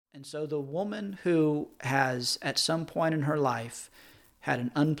And so the woman who has, at some point in her life, had an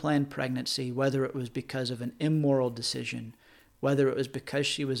unplanned pregnancy, whether it was because of an immoral decision, whether it was because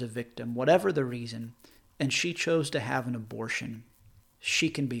she was a victim, whatever the reason, and she chose to have an abortion, she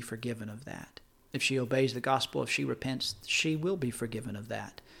can be forgiven of that. If she obeys the gospel, if she repents, she will be forgiven of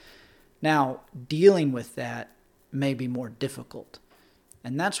that. Now, dealing with that may be more difficult.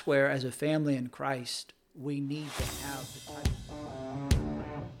 And that's where, as a family in Christ, we need to have the type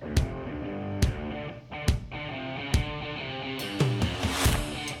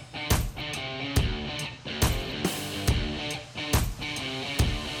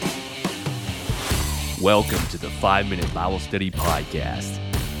Welcome to the 5-Minute Bible Study Podcast.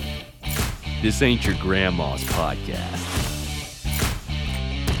 This ain't your grandma's podcast.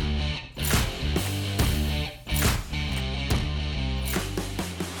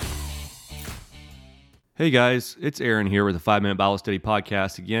 Hey guys, it's Aaron here with the 5-Minute Bible Study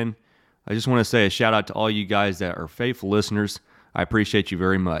Podcast again. I just want to say a shout out to all you guys that are faithful listeners. I appreciate you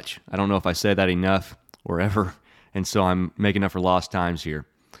very much. I don't know if I said that enough or ever, and so I'm making up for lost times here.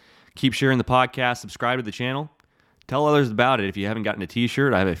 Keep sharing the podcast, subscribe to the channel, tell others about it. If you haven't gotten a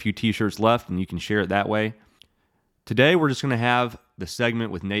t-shirt, I have a few t-shirts left and you can share it that way. Today, we're just going to have the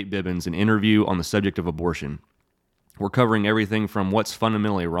segment with Nate Bibbins, an interview on the subject of abortion. We're covering everything from what's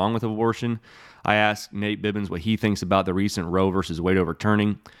fundamentally wrong with abortion. I asked Nate Bibbins what he thinks about the recent Roe versus Wade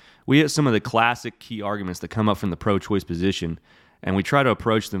overturning. We hit some of the classic key arguments that come up from the pro-choice position, and we try to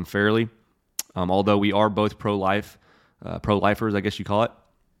approach them fairly, although we are both pro-lifers, I guess you call it.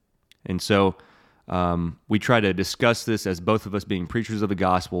 And so we try to discuss this as both of us being preachers of the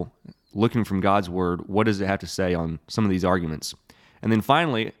gospel, looking from God's word, what does it have to say on some of these arguments? And then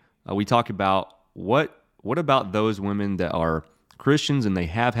finally, we talk about what about those women that are Christians and they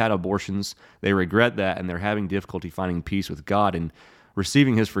have had abortions, they regret that, and they're having difficulty finding peace with God and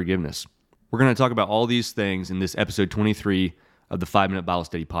receiving His forgiveness. We're going to talk about all these things in this episode 23 of the 5-Minute Bible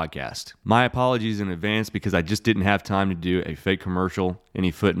Study Podcast. My apologies in advance because I just didn't have time to do a fake commercial, any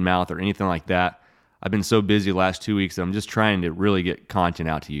foot and mouth or anything like that. I've been so busy the last 2 weeks that I'm just trying to really get content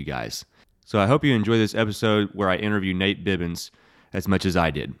out to you guys. So I hope you enjoy this episode where I interview Nate Bibbins as much as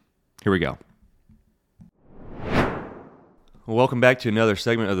I did. Here we go. Well, welcome back to another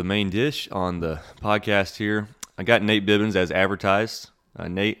segment of The Main Dish on the podcast here. I got Nate Bibbins as advertised.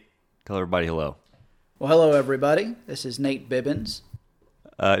 Nate, tell everybody hello. Well, hello, everybody. This is Nate Bibbins.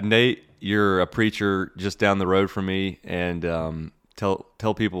 Nate, you're a preacher just down the road from me, and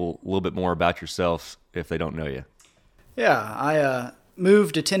tell people a little bit more about yourself if they don't know you. Yeah, I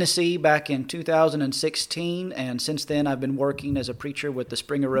moved to Tennessee back in 2016, and since then I've been working as a preacher with the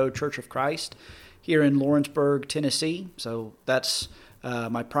Springer Road Church of Christ here in Lawrenceburg, Tennessee. So that's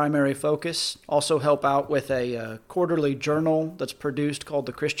my primary focus. Also help out with a quarterly journal that's produced called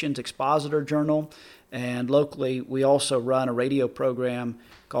the Christian's Expositor Journal. And locally, we also run a radio program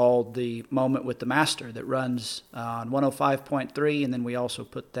called The Moment with the Master that runs on 105.3, and then we also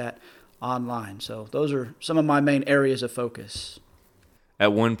put that online. So those are some of my main areas of focus.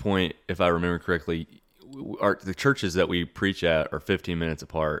 At one point, if I remember correctly, the churches that we preach at are 15 minutes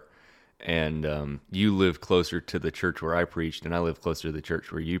apart, and you live closer to the church where I preached, and I live closer to the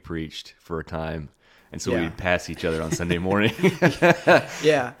church where you preached for a time. And so we'd pass each other on Sunday morning.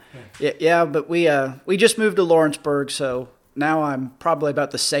 Yeah, but we just moved to Lawrenceburg, so now I'm probably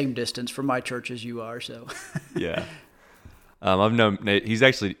about the same distance from my church as you are. So yeah, I've known Nate.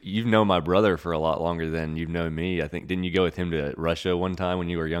 You've known my brother for a lot longer than you've known me. I think didn't you go with him to Russia one time when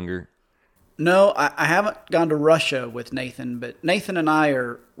you were younger? No, I haven't gone to Russia with Nathan, but Nathan and I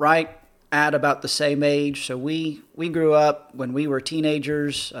are right at about the same age. So we grew up when we were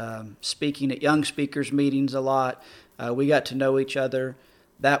teenagers, speaking at young speakers meetings a lot. We got to know each other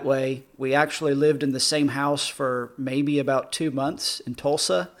that way. We actually lived in the same house for maybe about 2 months in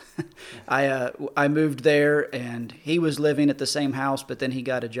Tulsa. I moved there, and he was living at the same house, but then he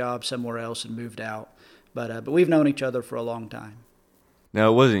got a job somewhere else and moved out. But we've known each other for a long time.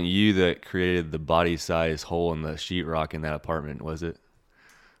 Now, it wasn't you that created the body-size hole in the sheetrock in that apartment, was it?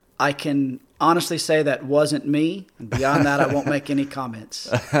 I can honestly say that wasn't me. And beyond that, I won't make any comments.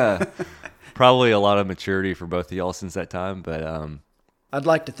 Probably a lot of maturity for both of y'all since that time, but I'd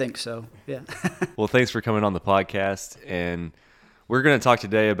like to think so. Yeah. Well, thanks for coming on the podcast, and we're going to talk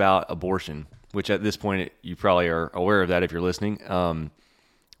today about abortion, which at this point you probably are aware of that if you're listening.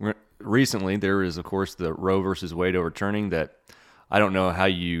 Recently, there is, of course, the Roe versus Wade overturning that I don't know how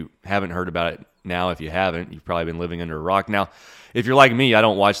you haven't heard about it now. If you haven't, you've probably been living under a rock. Now, if you're like me, I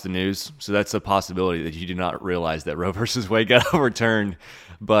don't watch the news, so that's a possibility that you do not realize that Roe versus Wade got overturned.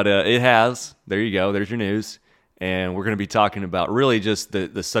 But it has. There you go. There's your news. and we're going to be talking about really just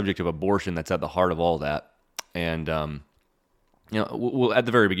the subject of abortion that's at the heart of all that. And we'll at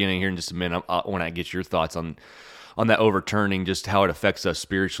the very beginning here in just a minute, I want to get your thoughts on that overturning, just how it affects us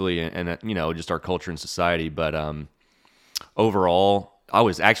spiritually and just our culture and society. But overall, I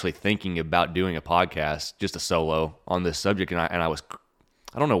was actually thinking about doing a podcast, just a solo on this subject, and I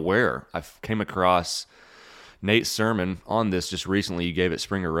don't know where I came across Nate's sermon on this just recently. You gave it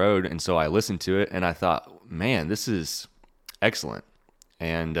Springer Road, and so I listened to it, and I thought, man, this is excellent,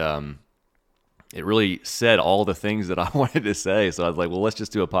 and it really said all the things that I wanted to say. So I was like, well, let's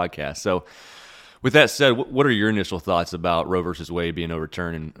just do a podcast. So with that said, what are your initial thoughts about Roe versus Wade being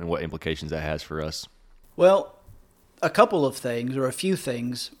overturned and what implications that has for us? Well, a couple of things, or a few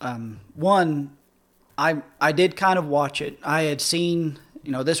things. One, I did kind of watch it. I had seen,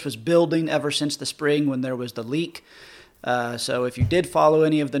 this was building ever since the spring when there was the leak. So if you did follow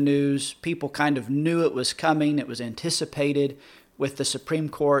any of the news, people kind of knew it was coming. It was anticipated with the Supreme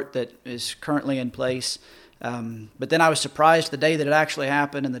Court that is currently in place. But then I was surprised the day that it actually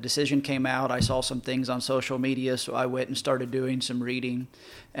happened and the decision came out. I saw some things on social media, so I went and started doing some reading.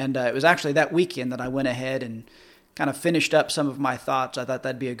 And it was actually that weekend that I went ahead and kind of finished up some of my thoughts. I thought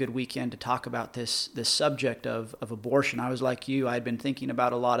that'd be a good weekend to talk about this subject of abortion. I was like you. I had been thinking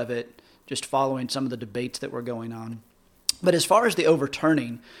about a lot of it, just following some of the debates that were going on. But as far as the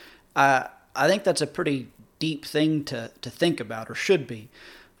overturning, I think that's a pretty deep thing to think about, or should be.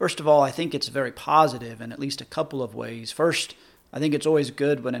 First of all, I think it's very positive in at least a couple of ways. First, I think it's always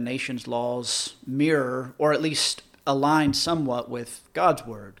good when a nation's laws mirror, or at least align somewhat with God's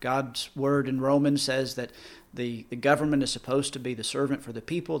word. God's word in Romans says that the government is supposed to be the servant for the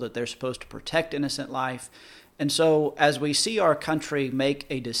people, that they're supposed to protect innocent life. And so as we see our country make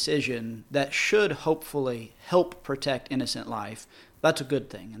a decision that should hopefully help protect innocent life, that's a good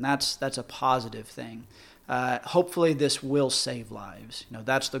thing, and that's a positive thing. Hopefully this will save lives.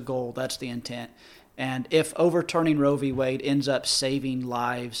 That's the goal, that's the intent. And if overturning Roe v. Wade ends up saving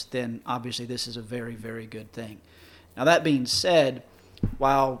lives, then obviously this is a very, very good thing. Now that being said,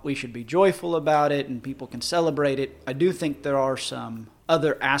 while we should be joyful about it and people can celebrate it, I do think there are some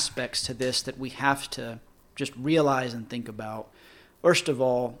other aspects to this that we have to just realize and think about. First of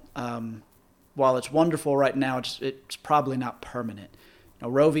all, while it's wonderful right now, it's probably not permanent.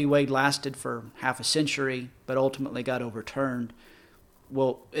 Roe v. Wade lasted for half a century, but ultimately got overturned.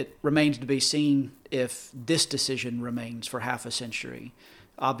 Well, it remains to be seen if this decision remains for half a century.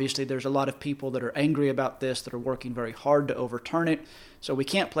 Obviously, there's a lot of people that are angry about this, that are working very hard to overturn it. So we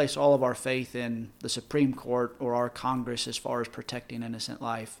can't place all of our faith in the Supreme Court or our Congress as far as protecting innocent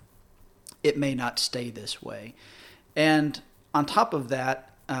life. It may not stay this way. And on top of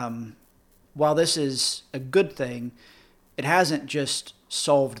that, while this is a good thing, it hasn't just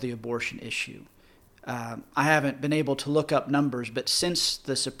solved the abortion issue. I haven't been able to look up numbers, but since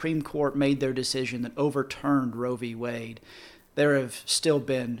the Supreme Court made their decision that overturned Roe v. Wade, there have still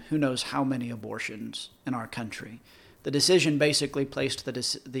been who knows how many abortions in our country. The decision basically placed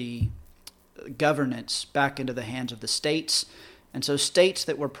the governance back into the hands of the states. And so states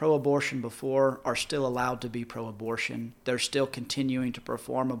that were pro-abortion before are still allowed to be pro-abortion. They're still continuing to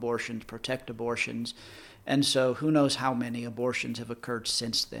perform abortions, protect abortions. And so who knows how many abortions have occurred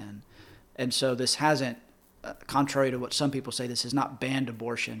since then. And so this hasn't, contrary to what some people say, this has not banned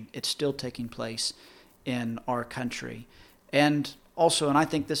abortion. It's still taking place in our country. And also, and I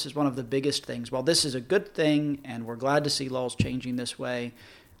think this is one of the biggest things, while this is a good thing and we're glad to see laws changing this way,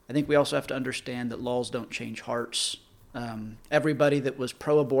 I think we also have to understand that laws don't change hearts. Everybody that was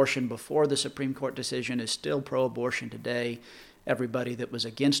pro-abortion before the Supreme Court decision is still pro-abortion today. Everybody that was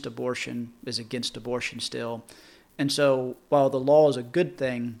against abortion is against abortion still. And so while the law is a good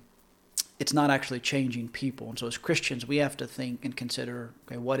thing, it's not actually changing people. And so as Christians, we have to think and consider,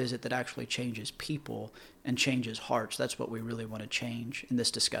 okay, what is it that actually changes people and changes hearts? That's what we really want to change in this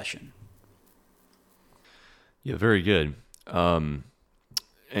discussion. Yeah, very good.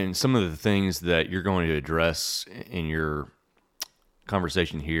 And some of the things that you're going to address in your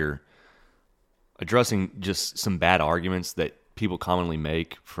conversation here, addressing just some bad arguments that people commonly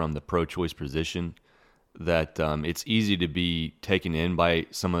make from the pro-choice position, that it's easy to be taken in by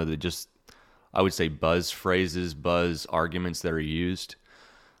some of the just, I would say, buzz phrases, buzz arguments that are used.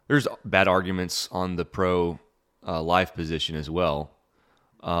 There's bad arguments on the pro-life position as well.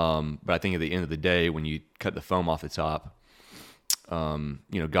 But I think at the end of the day, when you cut the foam off the top,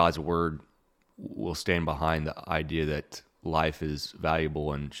 God's word will stand behind the idea that life is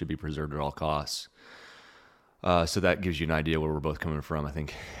valuable and should be preserved at all costs. So that gives you an idea where we're both coming from. I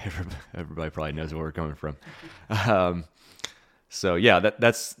think everybody probably knows where we're coming from. So yeah,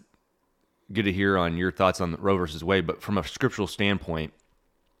 that's get to hear on your thoughts on Roe versus Wade, but from a scriptural standpoint,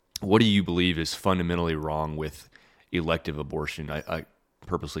 what do you believe is fundamentally wrong with elective abortion? I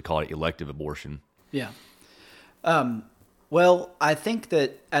purposely call it elective abortion. Yeah. Well, I think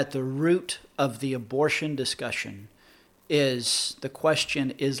that at the root of the abortion discussion is the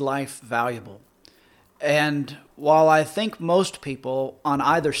question, is life valuable? And while I think most people on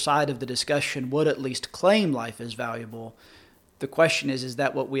either side of the discussion would at least claim life is valuable, the question is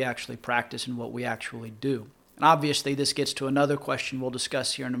that what we actually practice and what we actually do? And obviously this gets to another question we'll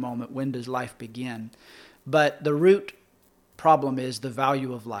discuss here in a moment. When does life begin? But the root problem is the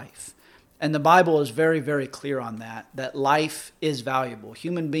value of life. And the Bible is very, very clear on that life is valuable.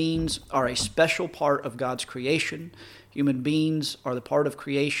 Human beings are a special part of God's creation. Human beings are the part of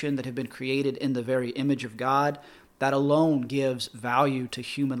creation that have been created in the very image of God. That alone gives value to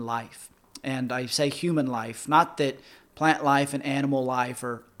human life. And I say human life, not that plant life and animal life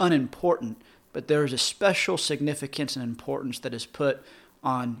are unimportant, but there is a special significance and importance that is put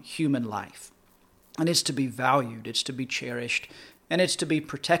on human life. And it's to be valued, it's to be cherished, and it's to be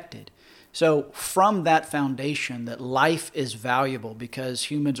protected. So from that foundation that life is valuable because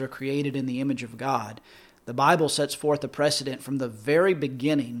humans are created in the image of God, the Bible sets forth a precedent from the very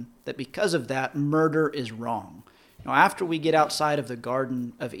beginning that because of that, murder is wrong. Now, after we get outside of the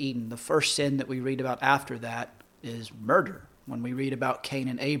Garden of Eden, the first sin that we read about after that is murder, when we read about Cain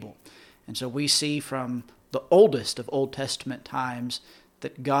and Abel. And so we see from the oldest of Old Testament times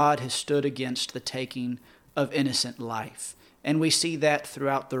that God has stood against the taking of innocent life. And we see that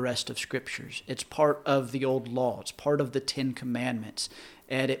throughout the rest of Scriptures. It's part of the old law. It's part of the Ten Commandments.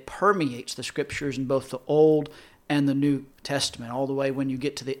 And it permeates the Scriptures in both the Old and the New Testament. All the way when you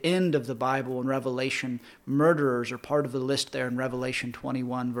get to the end of the Bible in Revelation, murderers are part of the list there in Revelation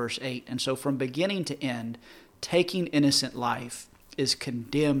 21, verse 8. And so from beginning to end, taking innocent life is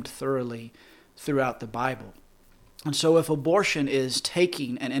condemned thoroughly throughout the Bible. And so if abortion is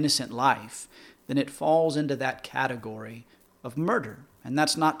taking an innocent life, then it falls into that category of murder. And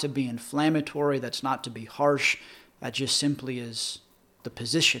that's not to be inflammatory, that's not to be harsh, that just simply is the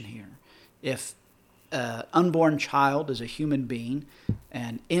position here. If an unborn child is a human being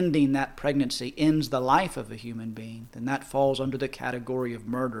and ending that pregnancy ends the life of a human being, then that falls under the category of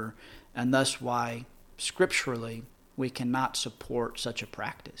murder, and thus why scripturally we cannot support such a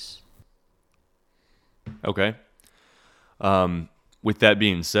practice. Okay. With that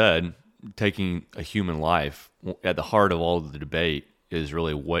being said, taking a human life, at the heart of all of the debate is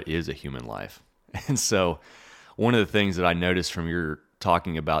really what is a human life. And so one of the things that I noticed from your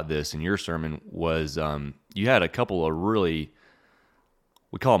talking about this in your sermon was you had a couple of really,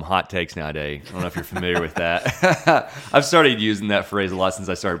 we call them hot takes nowadays. I don't know if you're familiar with that. I've started using that phrase a lot since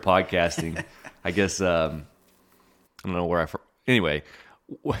I started podcasting. I guess, I don't know where anyway,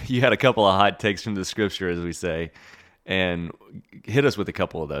 you had a couple of hot takes from the scripture, as we say, and hit us with a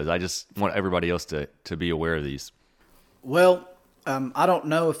couple of those. I just want everybody else to be aware of these. Well, I don't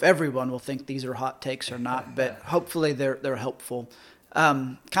know if everyone will think these are hot takes or not, but hopefully they're helpful.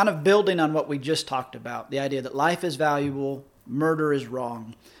 Kind of building on what we just talked about, the idea that life is valuable, murder is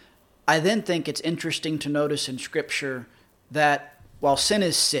wrong. I then think it's interesting to notice in Scripture that while sin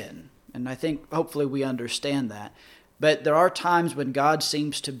is sin, and I think hopefully we understand that, but there are times when God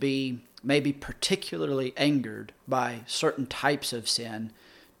seems to be maybe particularly angered by certain types of sin.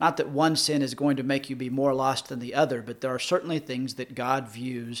 Not that one sin is going to make you be more lost than the other, but there are certainly things that God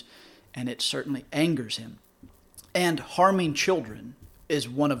views, and it certainly angers him. And harming children is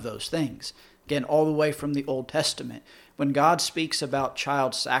one of those things. Again, all the way from the Old Testament. When God speaks about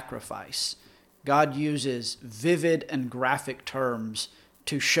child sacrifice, God uses vivid and graphic terms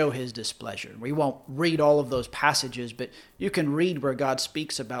to show his displeasure. We won't read all of those passages, but you can read where God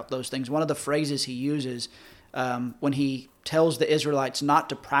speaks about those things. One of the phrases he uses when he tells the Israelites not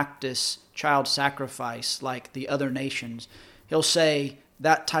to practice child sacrifice like the other nations, he'll say,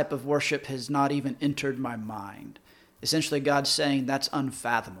 that type of worship has not even entered my mind. Essentially, God's saying that's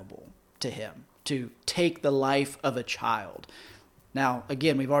unfathomable to him, to take the life of a child. Now,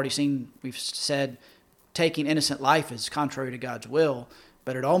 again, we've said taking innocent life is contrary to God's will,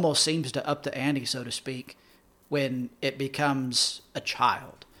 but it almost seems to up the ante, so to speak, when it becomes a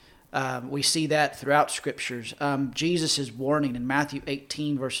child. We see that throughout Scriptures. Jesus is warning in Matthew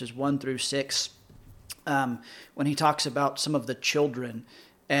 18, verses 1 through 6, when he talks about some of the children,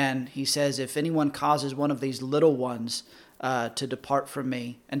 and he says, if anyone causes one of these little ones to depart from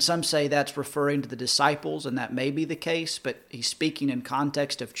me, and some say that's referring to the disciples, and that may be the case, but he's speaking in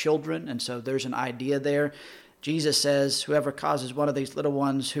context of children, and so there's an idea there. Jesus says, whoever causes one of these little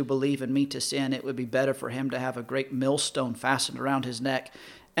ones who believe in me to sin, it would be better for him to have a great millstone fastened around his neck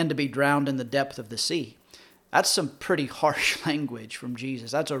and to be drowned in the depth of the sea. That's some pretty harsh language from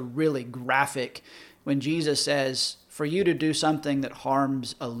Jesus. That's a really graphic, when Jesus says, for you to do something that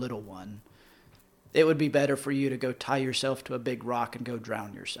harms a little one, it would be better for you to go tie yourself to a big rock and go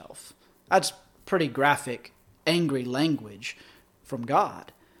drown yourself. That's pretty graphic, angry language from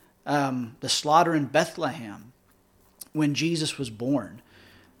God. The slaughter in Bethlehem when Jesus was born.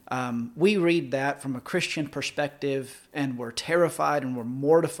 We read that from a Christian perspective, and we're terrified and we're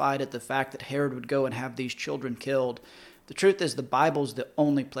mortified at the fact that Herod would go and have these children killed. The truth is, the Bible's the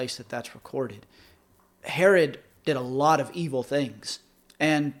only place that that's recorded. Herod did a lot of evil things,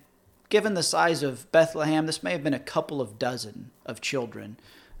 and given the size of Bethlehem, this may have been a couple of dozen of children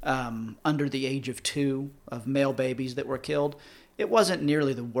under the age of 2 of male babies that were killed. It wasn't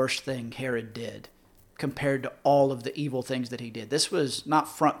nearly the worst thing Herod did compared to all of the evil things that he did. This was not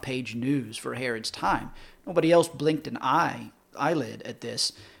front page news for Herod's time. Nobody else blinked an eyelid at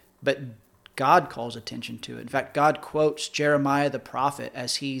this, but God calls attention to it. In fact, God quotes Jeremiah the prophet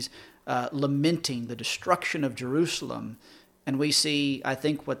as he's lamenting the destruction of Jerusalem. And we see, I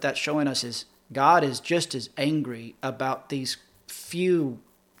think what that's showing us is God is just as angry about these few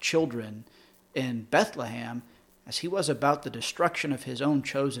children in Bethlehem as he was about the destruction of his own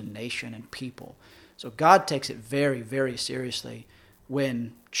chosen nation and people. So God takes it very, very seriously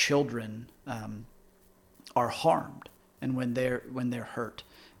when children are harmed and when they're hurt.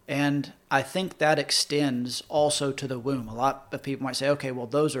 And I think that extends also to the womb. A lot of people might say, okay, well,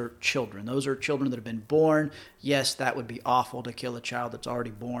 those are children. Those are children that have been born. Yes, that would be awful to kill a child that's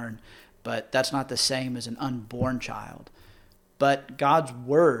already born, but that's not the same as an unborn child. But God's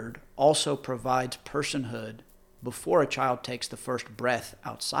word also provides personhood before a child takes the first breath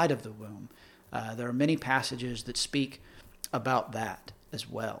outside of the womb. There are many passages that speak about that as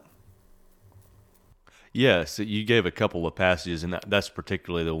well. Yes, you gave a couple of passages, and that's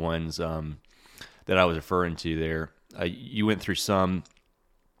particularly the ones that I was referring to there. You went through some,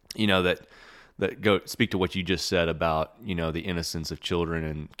 that go speak to what you just said about, the innocence of children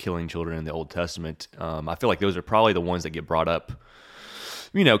and killing children in the Old Testament. I feel like those are probably the ones that get brought up,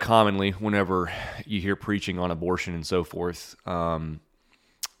 commonly whenever you hear preaching on abortion and so forth.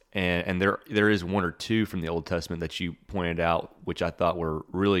 And there is one or two from the Old Testament that you pointed out, which I thought were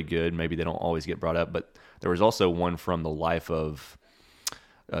really good. Maybe they don't always get brought up, but there was also one from the life of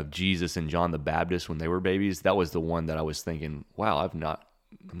Jesus and John the Baptist when they were babies. That was the one that I was thinking, wow, I've not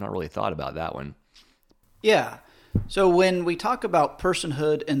really thought about that one. Yeah. So when we talk about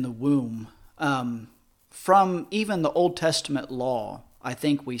personhood in the womb, from even the Old Testament law, I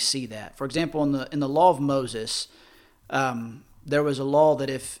think we see that. For example, in the law of Moses, there was a law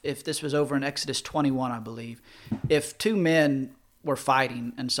that if this was over in Exodus 21, I believe, if 2 men were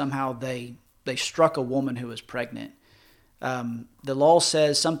fighting and somehow they struck a woman who was pregnant, the law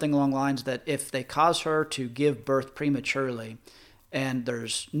says something along the lines that if they cause her to give birth prematurely and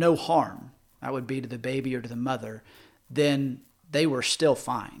there's no harm, that would be to the baby or to the mother, then they were still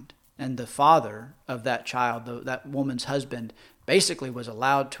fined. And the father of that child, that woman's husband, basically was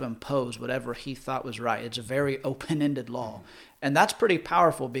allowed to impose whatever he thought was right. It's a very open-ended law. And that's pretty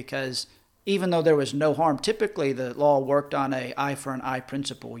powerful because even though there was no harm, typically the law worked on an eye for an eye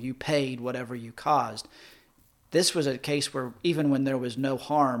principle. You paid whatever you caused. This was a case where even when there was no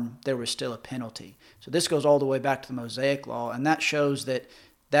harm, there was still a penalty. So this goes all the way back to the Mosaic law, and that shows that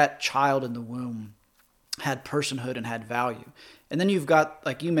that child in the womb had personhood and had value. And then you've got,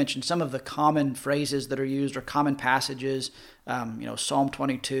 like you mentioned, some of the common phrases that are used or common passages, Psalm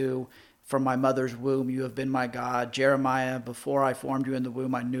 22, from my mother's womb, you have been my God. Jeremiah, before I formed you in the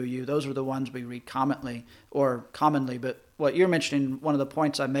womb, I knew you. Those are the ones we read commonly. But what you're mentioning, one of the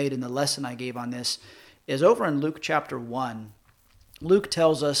points I made in the lesson I gave on this, is over in Luke chapter 1. Luke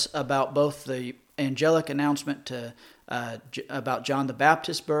tells us about both the angelic announcement about John the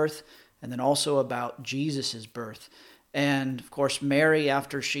Baptist's birth and then also about Jesus' birth. And, of course, Mary,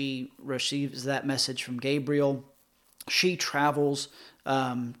 after she receives that message from Gabriel, she travels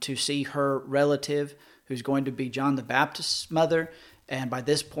to see her relative, who's going to be John the Baptist's mother. And by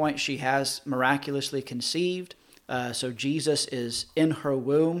this point, she has miraculously conceived. So Jesus is in her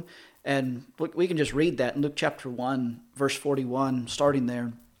womb. And we can just read that in Luke chapter 1, verse 41, starting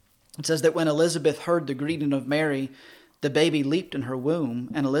there. It says that when Elizabeth heard the greeting of Mary, the baby leaped in her womb,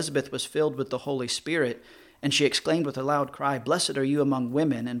 and Elizabeth was filled with the Holy Spirit. And she exclaimed with a loud cry, "Blessed are you among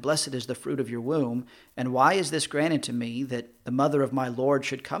women, and blessed is the fruit of your womb. And why is this granted to me, that the mother of my Lord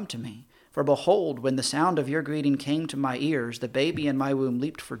should come to me? For behold, when the sound of your greeting came to my ears, the baby in my womb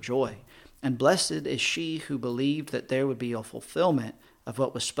leaped for joy. And blessed is she who believed that there would be a fulfillment of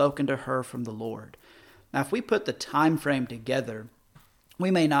what was spoken to her from the Lord." Now, if we put the time frame together,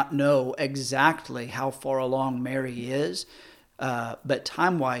 we may not know exactly how far along Mary is, but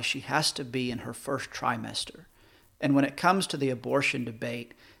time-wise, she has to be in her first trimester. And when it comes to the abortion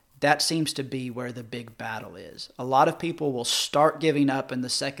debate, that seems to be where the big battle is. A lot of people will start giving up in the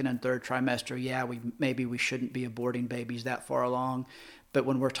second and third trimester. Yeah, maybe we shouldn't be aborting babies that far along. But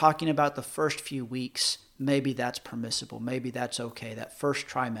when we're talking about the first few weeks, maybe that's permissible. Maybe that's okay, that first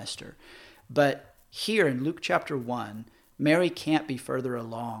trimester. But here in Luke chapter 1, Mary can't be further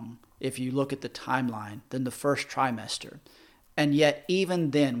along, if you look at the timeline, than the first trimester. And yet, even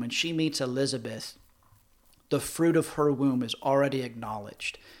then, when she meets Elizabeth, the fruit of her womb is already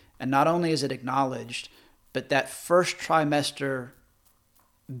acknowledged. And not only is it acknowledged, but that first trimester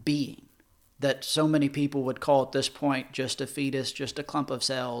being that so many people would call at this point just a fetus, just a clump of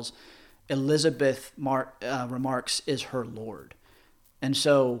cells, Elizabeth remarks is her Lord. And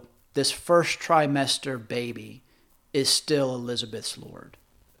so this first trimester baby is still Elizabeth's Lord,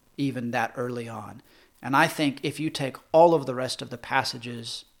 even that early on. And I think if you take all of the rest of the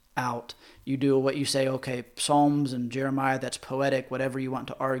passages out, you do what you say, okay, Psalms and Jeremiah, that's poetic, whatever you want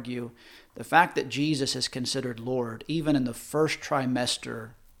to argue. The fact that Jesus is considered Lord, even in the first trimester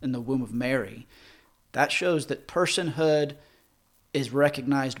in the womb of Mary, that shows that personhood is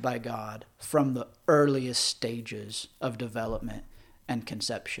recognized by God from the earliest stages of development and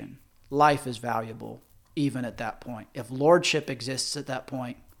conception. Life is valuable even at that point. If lordship exists at that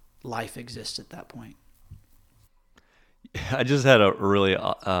point, life exists at that point. I just had a really,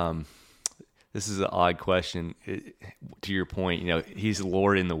 this is an odd question. To your point, he's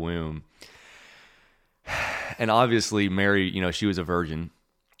Lord in the womb. And obviously Mary, she was a virgin.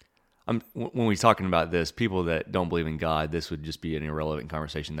 When we're talking about this, people that don't believe in God, this would just be an irrelevant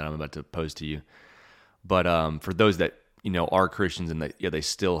conversation that I'm about to pose to you. But for those that, are Christians and that, they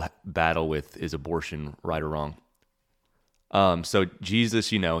still battle with, is abortion right or wrong? So Jesus,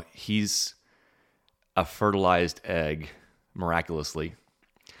 he's a fertilized egg miraculously,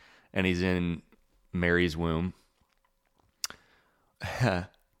 and he's in Mary's womb.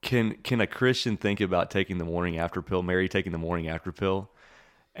 Can a Christian think about taking the morning after pill, Mary taking the morning after pill,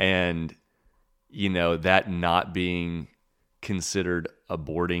 and that not being considered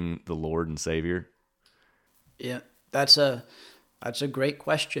aborting the Lord and Savior? Yeah, that's a great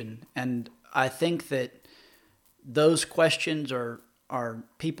question, and I think that those questions are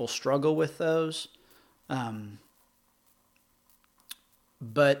people struggle with those.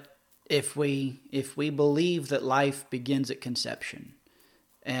 But if we believe that life begins at conception,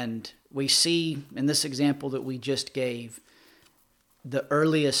 and we see in this example that we just gave, the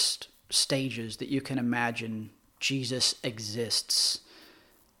earliest stages that you can imagine Jesus exists.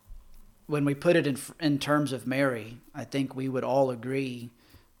 When we put it in terms of Mary, I think we would all agree,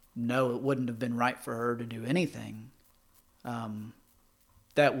 no, it wouldn't have been right for her to do anything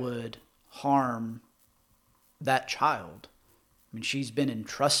that would harm that child. I mean, she's been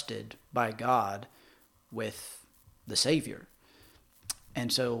entrusted by God with the Savior. And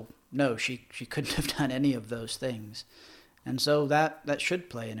so, no, she couldn't have done any of those things. And so that should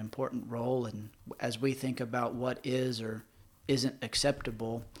play an important role. And as we think about what is or isn't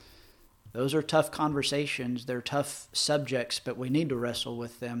acceptable, those are tough conversations. They're tough subjects, but we need to wrestle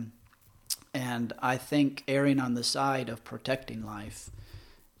with them. And I think erring on the side of protecting life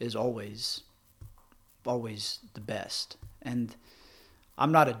is always the best. And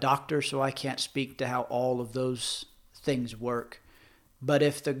I'm not a doctor, so I can't speak to how all of those things work. But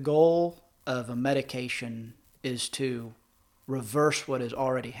if the goal of a medication is to reverse what has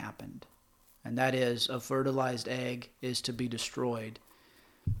already happened, and that is a fertilized egg is to be destroyed,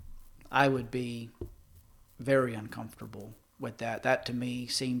 I would be very uncomfortable with that. That to me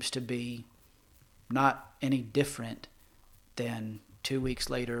seems to be not any different than 2 weeks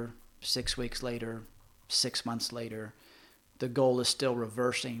later, 6 weeks later, 6 months later. The goal is still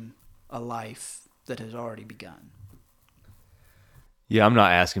reversing a life that has already begun. Yeah, I'm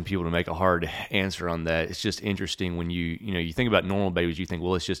not asking people to make a hard answer on that. It's just interesting when you think about normal babies, you think,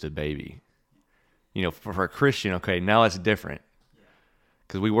 well, it's just a baby. For a Christian, okay, now it's different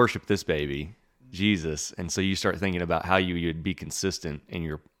because we worship this baby, Jesus, and so you start thinking about how you would be consistent in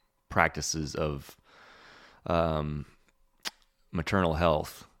your practices of maternal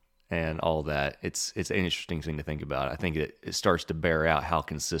health and all that. It's an interesting thing to think about. I think it starts to bear out how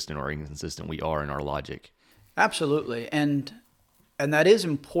consistent or inconsistent we are in our logic. Absolutely, and that is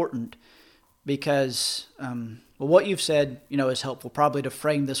important because, what you've said, is helpful probably to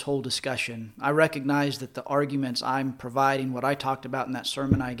frame this whole discussion. I recognize that the arguments I'm providing, what I talked about in that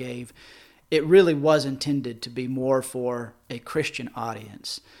sermon I gave, it really was intended to be more for a Christian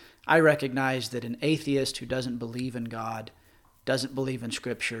audience. I recognize that an atheist who doesn't believe in God doesn't believe in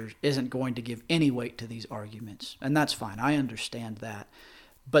Scripture, isn't going to give any weight to these arguments. And that's fine. I understand that.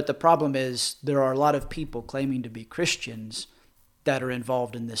 But the problem is there are a lot of people claiming to be Christians that are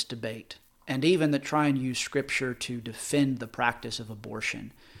involved in this debate, and even that try and use Scripture to defend the practice of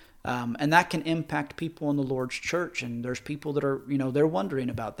abortion. And that can impact people in the Lord's church, and there's people that are, they're wondering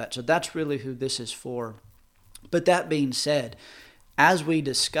about that. So that's really who this is for. But that being said, as we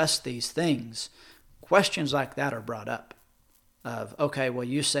discuss these things, questions like that are brought up. Of, okay, well,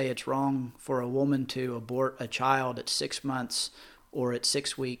 you say it's wrong for a woman to abort a child at 6 months or at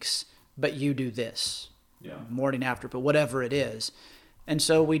 6 weeks, but you do this morning after, but whatever it is. And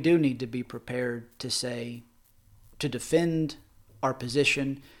so we do need to be prepared to defend our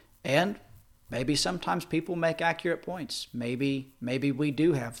position. And maybe sometimes people make accurate points. Maybe we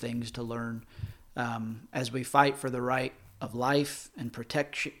do have things to learn as we fight for the right of life and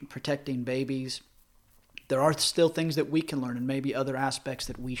protecting babies. There are still things that we can learn, and maybe other aspects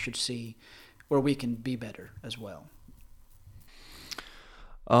that we should see where we can be better as well.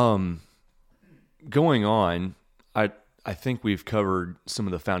 Going on, I think we've covered some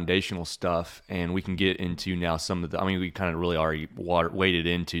of the foundational stuff, and we can get into now some of we kind of really already waded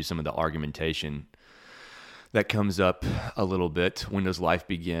into some of the argumentation that comes up a little bit. When does life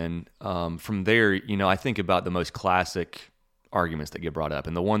begin? From there, I think about the most classic arguments that get brought up,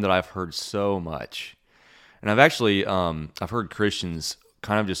 and the one that I've heard so much. And I've actually, I've heard Christians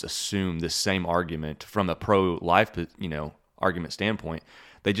kind of just assume this same argument from a pro-life, argument standpoint.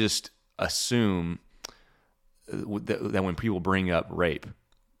 They just assume that when people bring up rape,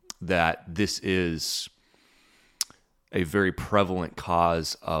 that this is a very prevalent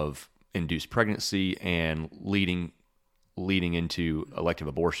cause of induced pregnancy and leading into elective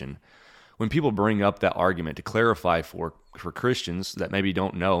abortion. When people bring up that argument, to clarify for Christians that maybe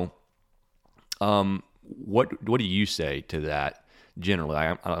don't know, what do you say to that generally?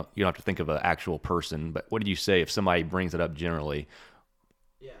 You don't have to think of an actual person, but what do you say if somebody brings it up generally?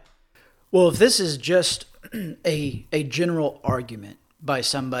 Yeah. Well, if this is just a general argument by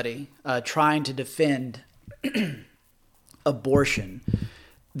somebody trying to defend abortion,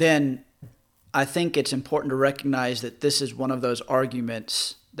 then I think it's important to recognize that this is one of those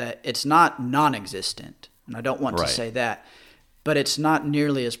arguments that it's not non-existent, and I don't want to say that, but it's not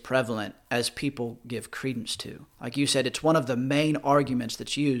nearly as prevalent as people give credence to. Like you said, it's one of the main arguments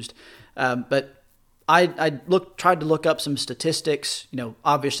that's used. But I tried to look up some statistics.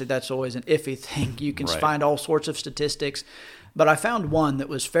 Obviously that's always an iffy thing. You can find all sorts of statistics, but I found one that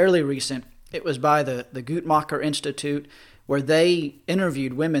was fairly recent. It was by the Guttmacher Institute, where they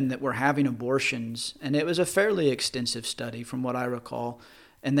interviewed women that were having abortions, and it was a fairly extensive study from what I recall.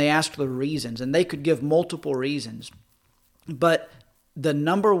 And they asked the reasons, and they could give multiple reasons. But the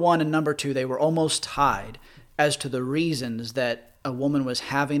number one and number two, they were almost tied as to the reasons that a woman was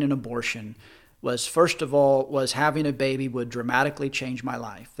having an abortion. Was, first of all, was having a baby would dramatically change my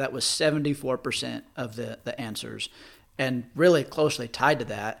life. That was 74% of the answers. And really closely tied to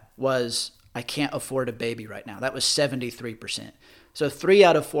that was, I can't afford a baby right now. That was 73%. So 3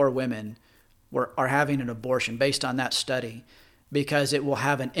 out of 4 women are having an abortion based on that study because it will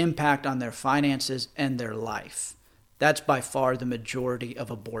have an impact on their finances and their life. That's by far the majority of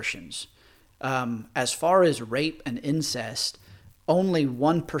abortions. As far as rape and incest, only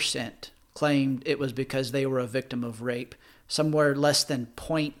 1% claimed it was because they were a victim of rape. Somewhere less than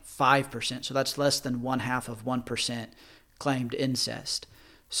 0.5%, so that's less than 0.5% claimed incest.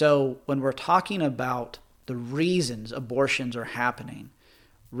 So when we're talking about the reasons abortions are happening,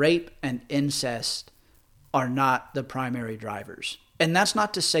 rape and incest are not the primary drivers. And that's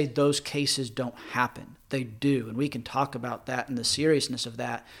not to say those cases don't happen. They do, and we can talk about that and the seriousness of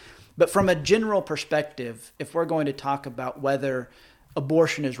that. But from a general perspective, if we're going to talk about whether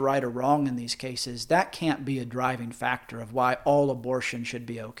abortion is right or wrong in these cases, that can't be a driving factor of why all abortion should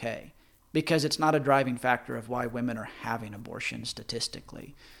be okay, because it's not a driving factor of why women are having abortion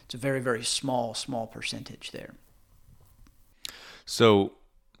statistically. It's a very, very small percentage there. So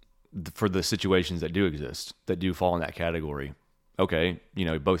for the situations that do exist, that do fall in that category, okay,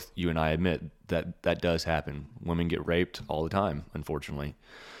 both you and I admit that that does happen. Women get raped all the time, unfortunately.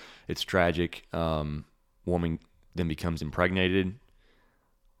 It's tragic. Woman then becomes impregnated.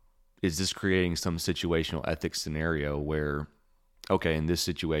 Is this creating some situational ethics scenario where, okay, in this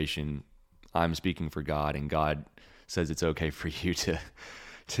situation, I'm speaking for God, and God says it's okay for you to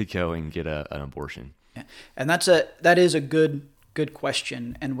go and get an abortion? Yeah. And that is a good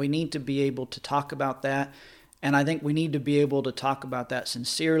question, and we need to be able to talk about that. And I think we need to be able to talk about that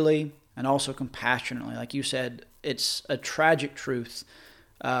sincerely and also compassionately. Like you said, it's a tragic truth,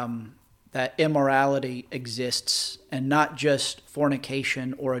 that immorality exists, and not just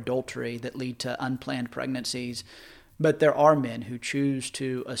fornication or adultery that lead to unplanned pregnancies, but there are men who choose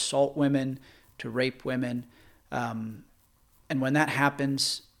to assault women, to rape women. And when that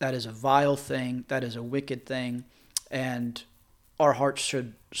happens, that is a vile thing, that is a wicked thing, and our hearts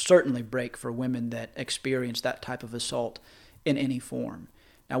should certainly break for women that experience that type of assault in any form.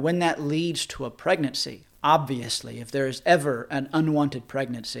 Now, when that leads to a pregnancy, obviously, if there is ever an unwanted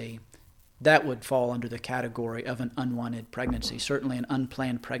pregnancy, that would fall under the category of an unwanted pregnancy, certainly an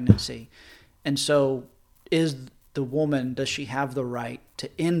unplanned pregnancy. And so does she have the right to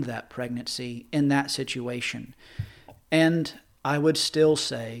end that pregnancy in that situation? And I would still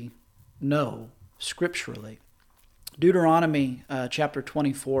say no, scripturally. Deuteronomy chapter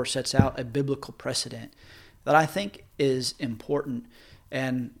 24 sets out a biblical precedent that I think is important.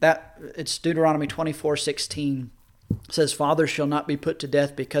 And that it's Deuteronomy 24:16 says, "Fathers shall not be put to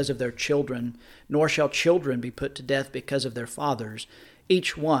death because of their children, nor shall children be put to death because of their fathers.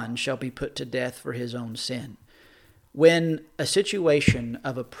 Each one shall be put to death for his own sin." When a situation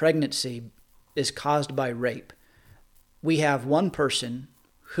of a pregnancy is caused by rape, we have one person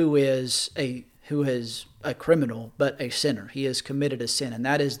who is a criminal, but a sinner. He has committed a sin, and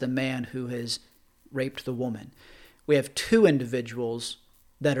that is the man who has raped the woman. We have two individuals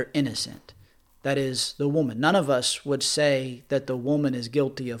that are innocent. That is the woman. None of us would say that the woman is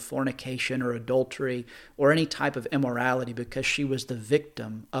guilty of fornication or adultery or any type of immorality because she was the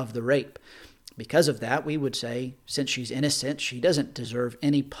victim of the rape. Because of that, we would say, since she's innocent, she doesn't deserve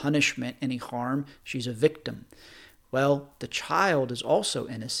any punishment, any harm. She's a victim. Well, the child is also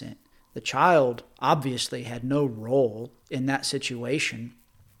innocent. The child obviously had no role in that situation.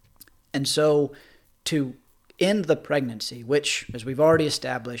 And so to end the pregnancy, which, as we've already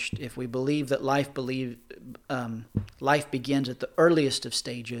established, if we believe that life begins at the earliest of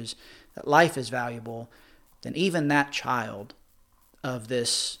stages, that life is valuable, then even that child of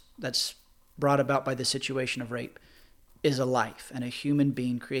this that's brought about by the situation of rape is a life and a human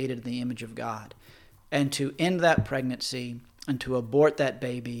being created in the image of God. And to end that pregnancy and to abort that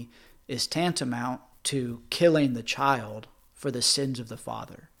baby is tantamount to killing the child for the sins of the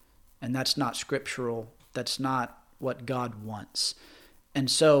father. And that's not scriptural. That's not what God wants.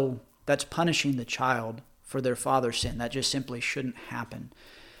 And so that's punishing the child for their father's sin. That just simply shouldn't happen.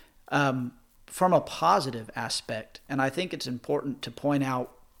 From a positive aspect, and I think it's important to point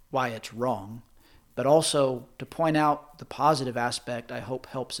out why it's wrong, but also to point out the positive aspect, I hope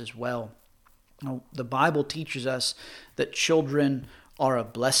helps as well. Now, the Bible teaches us that children are a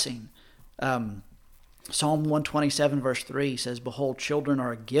blessing. Psalm 127 verse 3 says, "Behold, children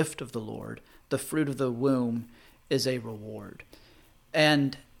are a gift of the Lord. The fruit of the womb is a reward."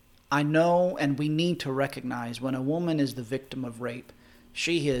 And I know, and we need to recognize, when a woman is the victim of rape,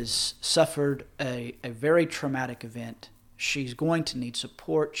 she has suffered a very traumatic event. She's going to need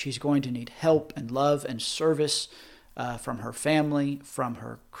support. She's going to need help and love and service from her family, from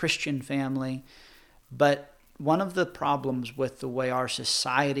her Christian family. But one of the problems with the way our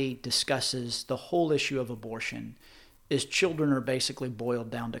society discusses the whole issue of abortion is children are basically boiled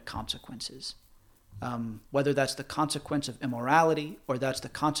down to consequences. Whether that's the consequence of immorality or that's the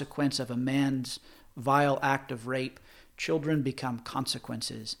consequence of a man's vile act of rape, children become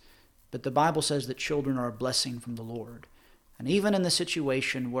consequences. But the Bible says that children are a blessing from the Lord. And even in the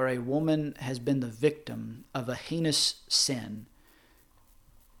situation where a woman has been the victim of a heinous sin,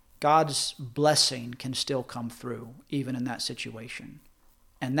 God's blessing can still come through, even in that situation.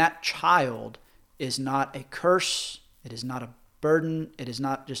 And that child is not a curse. It is not a burden. It is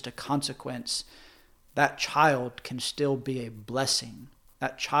not just a consequence. That child can still be a blessing.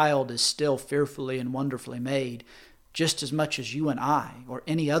 That child is still fearfully and wonderfully made, just as much as you and I or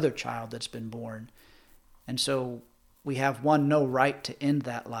any other child that's been born. And so we have, one, no right to end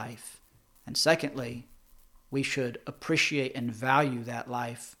that life. And secondly, we should appreciate and value that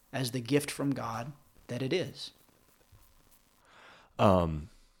life as the gift from God that it is.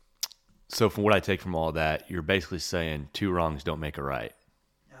 So from what I take from all that, you're basically saying two wrongs don't make a right.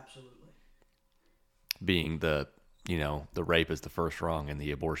 Absolutely. Being the rape is the first wrong and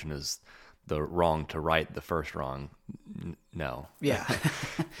the abortion is the wrong to right the first wrong. No. Yeah.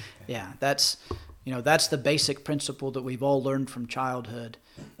 Yeah. That's the basic principle that we've all learned from childhood.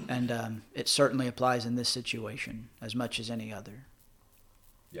 And it certainly applies in this situation as much as any other.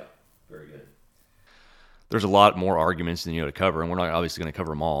 Yeah. Very good. There's a lot more arguments than to cover, and we're not obviously going to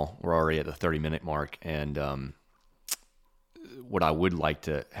cover them all. We're already at the 30-minute mark, and what I would like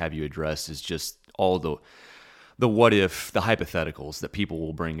to have you address is just all the what if, the hypotheticals that people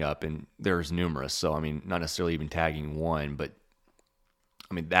will bring up, and there's numerous. So, I mean, not necessarily even tagging one, but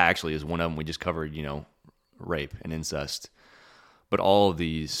I mean, that actually is one of them. We just covered, rape and incest. But all of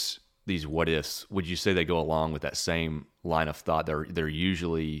these what ifs, would you say they go along with that same line of thought? They're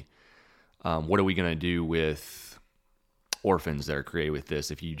usually, what are we going to do with orphans that are created with this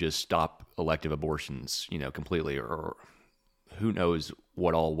if you just stop elective abortions, completely, or who knows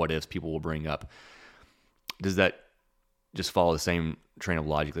what ifs people will bring up? Does that just follow the same train of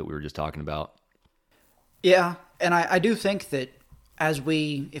logic that we were just talking about? Yeah, and I do think that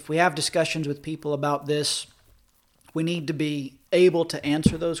if we have discussions with people about this, we need to be able to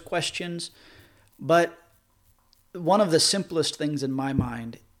answer those questions. But one of the simplest things in my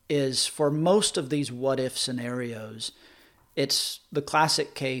mind is, for most of these what-if scenarios, it's the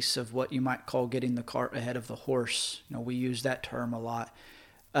classic case of what you might call getting the cart ahead of the horse. We use that term a lot.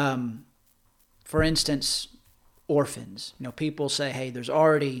 For instance, orphans. People say, hey, there's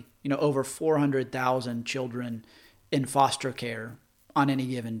already, over 400,000 children in foster care on any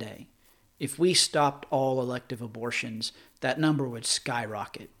given day. If we stopped all elective abortions, that number would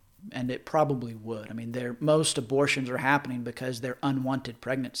skyrocket, and it probably would. I mean, most abortions are happening because they're unwanted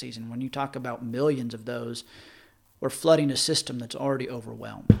pregnancies, and when you talk about millions of those, we're flooding a system that's already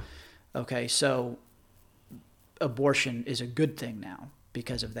overwhelmed. Okay, so abortion is a good thing now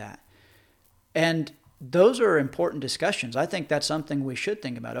because of that. And those are important discussions. I think that's something we should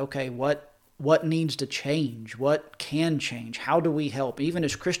think about. Okay, what needs to change? What can change? How do we help? Even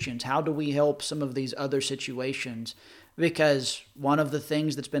as Christians, how do we help some of these other situations? Because one of the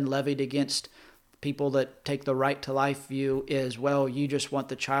things that's been levied against people that take the right to life view is, well, you just want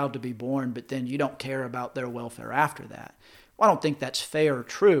the child to be born, but then you don't care about their welfare after that. Well, I don't think that's fair or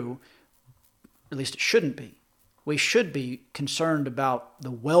true. At least it shouldn't be. We should be concerned about the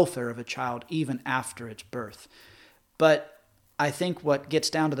welfare of a child even after its birth. But I think what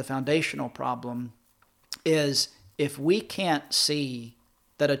gets down to the foundational problem is, if we can't see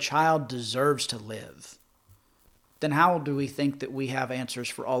that a child deserves to live, then how do we think that we have answers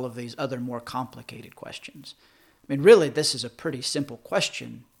for all of these other more complicated questions? I mean, really, this is a pretty simple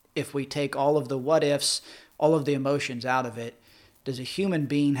question. If we take all of the what-ifs, all of the emotions out of it, does a human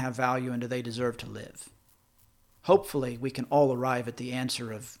being have value, and do they deserve to live? Hopefully, we can all arrive at the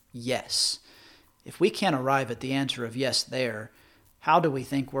answer of yes. If we can't arrive at the answer of yes there, how do we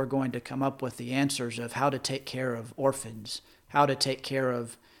think we're going to come up with the answers of how to take care of orphans, how to take care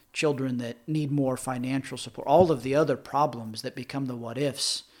of children that need more financial support, all of the other problems that become the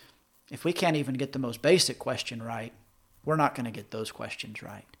what-ifs? If we can't even get the most basic question right, we're not going to get those questions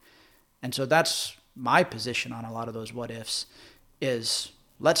right. And so that's my position on a lot of those what-ifs, is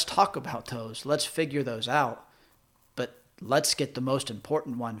let's talk about those, let's figure those out, but let's get the most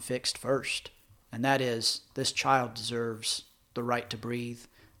important one fixed first. And that is, this child deserves the right to breathe,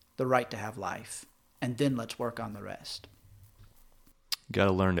 the right to have life. And then let's work on the rest. Got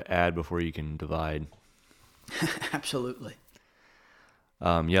to learn to add before you can divide. Absolutely.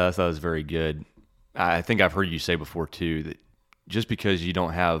 Yeah, I thought it was very good. I think I've heard you say before, too, that just because you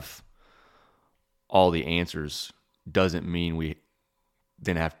don't have all the answers doesn't mean we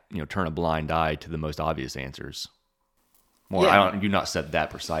then have turn a blind eye to the most obvious answers. More, yeah. You've not said that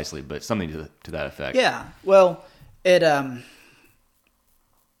precisely, but something to that effect. Yeah. Well, this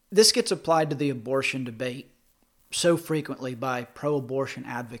gets applied to the abortion debate so frequently by pro-abortion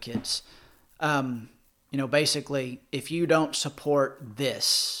advocates. Basically, if you don't support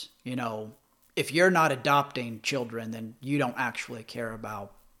this, if you're not adopting children, then you don't actually care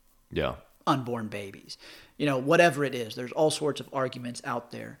about unborn babies. Whatever it is, there's all sorts of arguments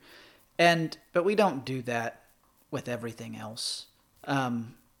out there. But we don't do that with everything else.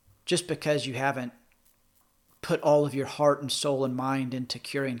 Just because you haven't put all of your heart and soul and mind into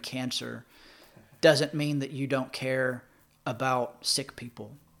curing cancer doesn't mean that you don't care about sick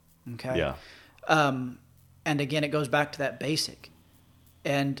people. Okay? Yeah. And again, it goes back to that basic.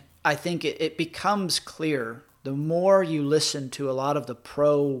 And I think it becomes clear the more you listen to a lot of the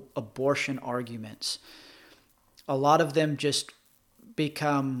pro-abortion arguments. A lot of them just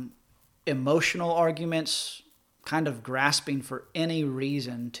become emotional arguments, kind of grasping for any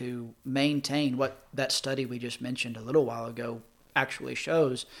reason to maintain what that study we just mentioned a little while ago actually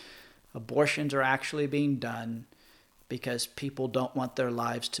shows. Abortions are actually being done because people don't want their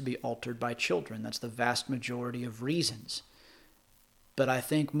lives to be altered by children. That's the vast majority of reasons. But I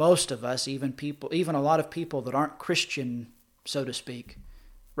think most of us, even a lot of people that aren't Christian, so to speak,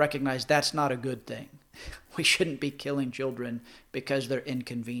 recognize that's not a good thing. We shouldn't be killing children because they're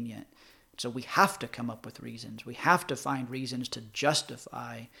inconvenient. So we have to come up with reasons. We have to find reasons to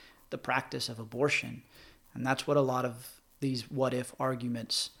justify the practice of abortion. And that's what a lot of these what-if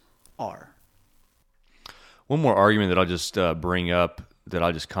arguments are. One more argument that I'll just bring up that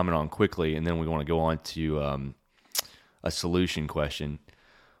I'll just comment on quickly, and then we want to go on to a solution question.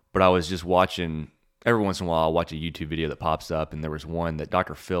 But I was just watching, every once in a while, I'll watch a YouTube video that pops up, and there was one that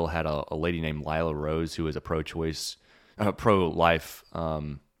Dr. Phil had a lady named Lila Rose, who is a pro-life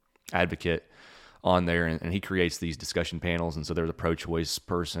advocate on there, and he creates these discussion panels. And so there was a pro-choice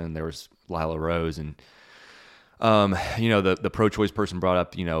person, there was Lila Rose, and the pro-choice person brought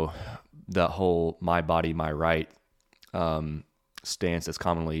up, the whole "my body, my right" stance that's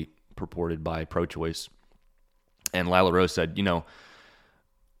commonly purported by pro-choice. And Lila Rose said,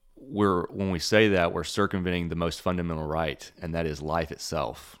 when we say that, we're circumventing the most fundamental right, and that is life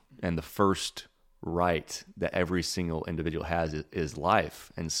itself. And the first right that every single individual has is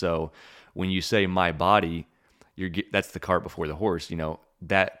life. And so when you say "my body," that's the cart before the horse.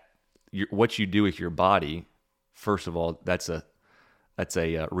 What you do with your body, first of all, that's a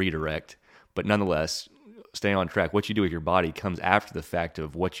redirect. But nonetheless, stay on track. What you do with your body comes after the fact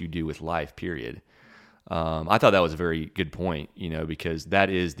of what you do with life, period. I thought that was a very good point, because that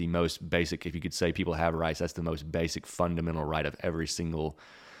is the most basic, if you could say people have rights, that's the most basic fundamental right of every single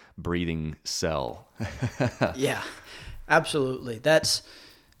breathing cell. Yeah, absolutely. That's,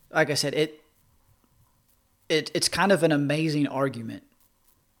 like I said, it's kind of an amazing argument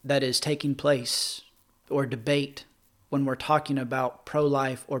that is taking place or debate when we're talking about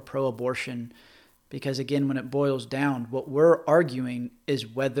pro-life or pro-abortion, because again, when it boils down, what we're arguing is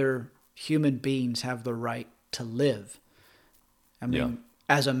whether human beings have the right to live. I mean,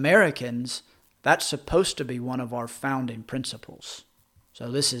 As Americans, that's supposed to be one of our founding principles. So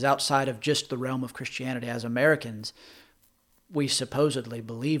this is outside of just the realm of Christianity. As Americans, we supposedly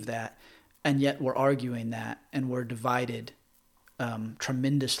believe that, and yet we're arguing that, and we're divided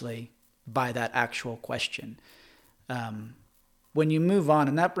tremendously by that actual question. When you move on,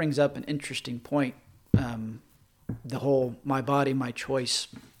 and that brings up an interesting point, the whole "my body, my choice."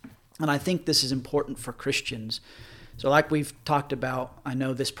 And I think this is important for Christians. So like we've talked about, I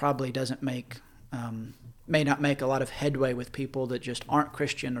know this probably may not make a lot of headway with people that just aren't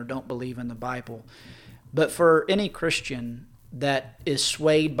Christian or don't believe in the Bible. But for any Christian that is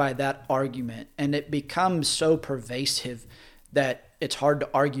swayed by that argument, and it becomes so pervasive that it's hard to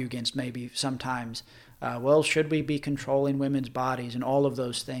argue against maybe sometimes, should we be controlling women's bodies and all of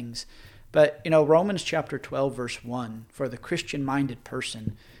those things? But, Romans chapter 12, verse 1, for the Christian-minded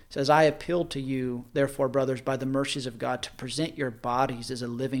person, says, "I appeal to you, therefore, brothers, by the mercies of God, to present your bodies as a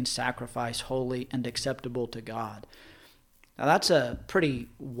living sacrifice, holy and acceptable to God." Now, that's a pretty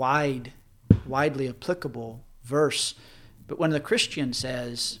widely applicable verse. But when the Christian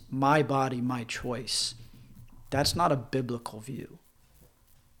says, "my body, my choice," that's not a biblical view.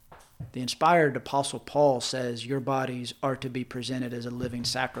 The inspired Apostle Paul says your bodies are to be presented as a living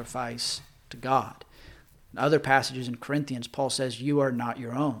sacrifice to God. In other passages in Corinthians, Paul says you are not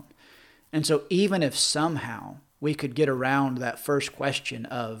your own. And so even if somehow we could get around that first question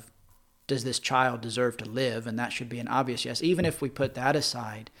of, does this child deserve to live? And that should be an obvious yes. Even if we put that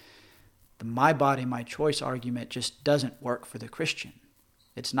aside, the "my body, my choice" argument just doesn't work for the Christian.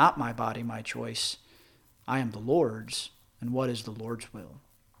 It's not my body, my choice. I am the Lord's, and what is the Lord's will?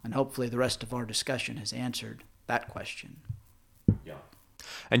 And hopefully the rest of our discussion has answered that question. Yeah.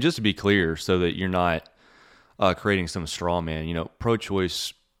 And just to be clear, so that you're not creating some straw man,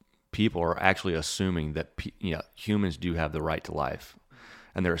 pro-choice people are actually assuming that humans do have the right to life,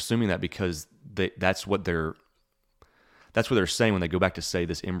 and they're assuming that because that's what they're saying when they go back to say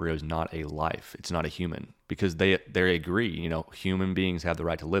this embryo is not a life, it's not a human, because they agree, human beings have the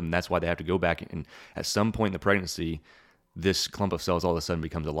right to live, and that's why they have to go back and at some point in the pregnancy, this clump of cells all of a sudden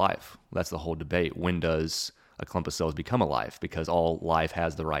becomes alive. That's the whole debate. When does a clump of cells become alive? Because all life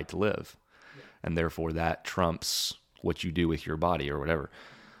has the right to live. Yeah. And therefore that trumps what you do with your body or whatever.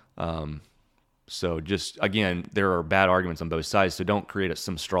 So just, again, there are bad arguments on both sides. So don't create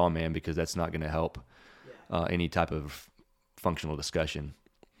some straw man, because that's not going to help any type of functional discussion.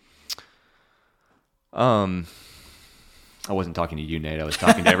 I wasn't talking to you, Nate. I was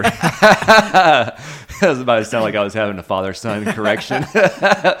talking to everyone. It was about to sound like I was having a father-son correction.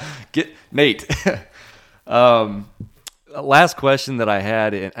 Nate. Last question that I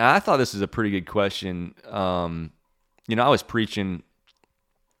had, and I thought this is a pretty good question. I was preaching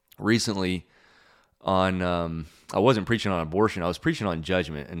recently on, I wasn't preaching on abortion. I was preaching on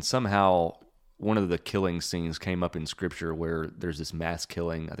judgment, and somehow one of the killing scenes came up in Scripture where there's this mass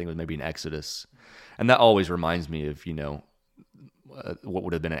killing. I think it was maybe in Exodus. And that always reminds me of, what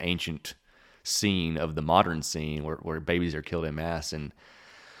would have been an ancient scene of the modern scene where babies are killed en masse. And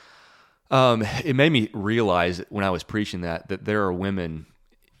it made me realize when I was preaching that there are women,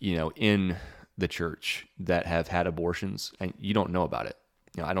 in the church that have had abortions, and you don't know about it.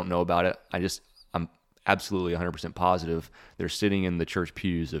 I don't know about it. I'm absolutely 100% positive they're sitting in the church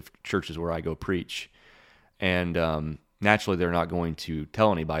pews of churches where I go preach. And naturally, they're not going to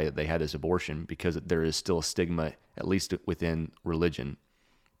tell anybody that they had this abortion because there is still a stigma, at least within religion,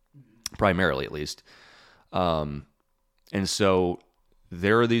 primarily at least. And so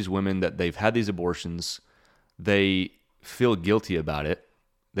there are these women that they've had these abortions. They feel guilty about it.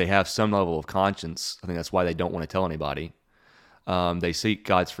 They have some level of conscience. I think that's why they don't want to tell anybody. They seek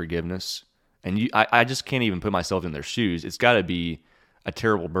God's forgiveness. And I just can't even put myself in their shoes. It's got to be a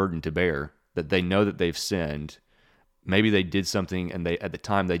terrible burden to bear that they know that they've sinned. Maybe they did something and at the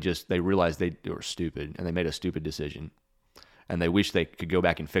time they realized they were stupid and they made a stupid decision. And they wish they could go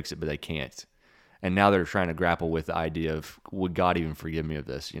back and fix it, but they can't. And now they're trying to grapple with the idea of, would God even forgive me of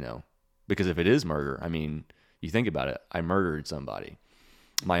this, Because if it is murder, I mean, you think about it, I murdered somebody,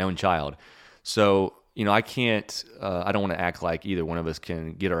 my own child. So, I can't, I don't want to act like either one of us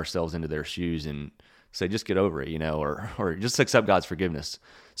can get ourselves into their shoes and say, just get over it, or just accept God's forgiveness.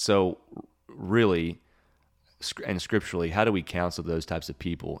 So really, and scripturally, how do we counsel those types of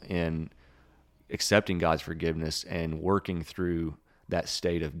people in accepting God's forgiveness and working through that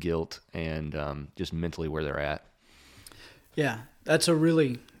state of guilt and just mentally where they're at? Yeah, that's a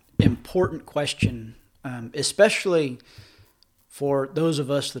really important question, especially for those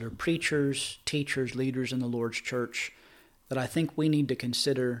of us that are preachers, teachers, leaders in the Lord's church, that I think we need to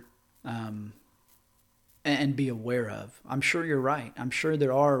consider and be aware of. I'm sure you're right. I'm sure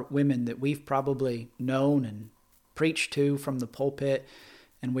there are women that we've probably known and preached to from the pulpit,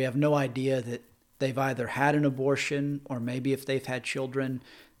 and we have no idea that they've either had an abortion, or maybe if they've had children,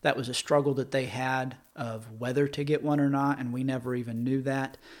 that was a struggle that they had of whether to get one or not, and we never even knew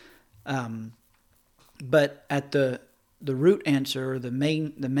that. But at the root answer, the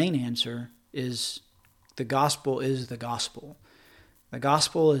main answer is the gospel is the gospel. The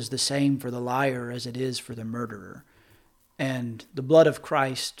gospel is the same for the liar as it is for the murderer. And the blood of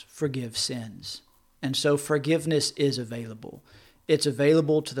Christ forgives sins. And so forgiveness is available. It's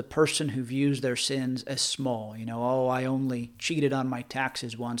available to the person who views their sins as small. I only cheated on my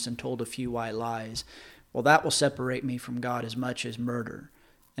taxes once and told a few white lies. Well, that will separate me from God as much as murder.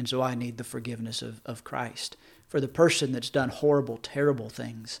 And so I need the forgiveness of Christ. For the person that's done horrible, terrible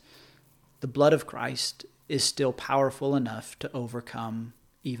things, the blood of Christ is still powerful enough to overcome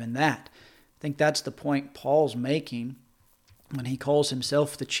even that. I think that's the point Paul's making when he calls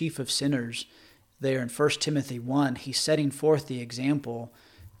himself the chief of sinners. There in 1 Timothy 1, he's setting forth the example.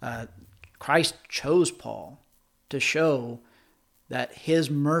 Christ chose Paul to show that his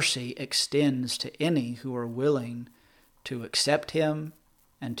mercy extends to any who are willing to accept him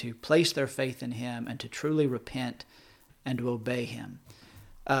and to place their faith in him and to truly repent and to obey him.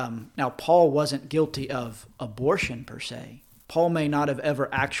 Now, Paul wasn't guilty of abortion per se. Paul may not have ever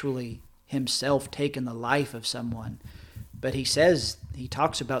actually himself taken the life of someone, but he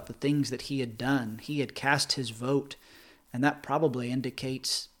talks about the things that he had done. He had cast his vote, and that probably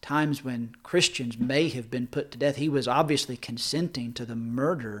indicates times when Christians may have been put to death. He was obviously consenting to the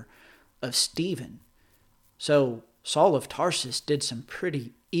murder of Stephen. So Saul of Tarsus did some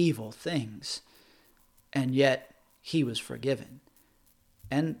pretty evil things, and yet he was forgiven.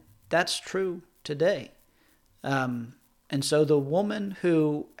 And that's true today. And so the woman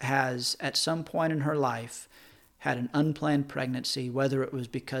who has, at some point in her life, had an unplanned pregnancy, whether it was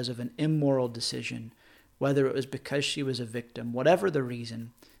because of an immoral decision, whether it was because she was a victim, whatever the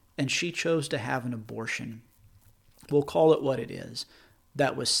reason, and she chose to have an abortion, we'll call it what it is,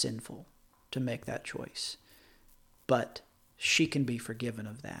 that was sinful to make that choice. But she can be forgiven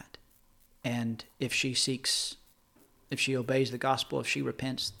of that. And if she obeys the gospel, if she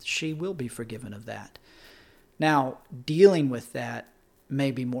repents, she will be forgiven of that. Now, dealing with that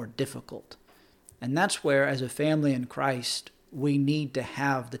may be more difficult. And that's where, as a family in Christ, we need to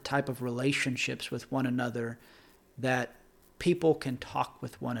have the type of relationships with one another that people can talk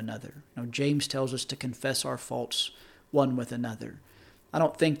with one another. James tells us to confess our faults one with another. I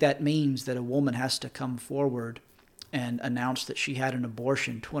don't think that means that a woman has to come forward and announce that she had an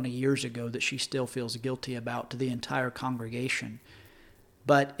abortion 20 years ago that she still feels guilty about to the entire congregation.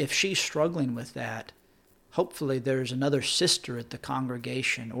 But if she's struggling with that, hopefully there's another sister at the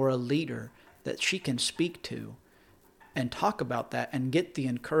congregation or a leader that she can speak to and talk about that and get the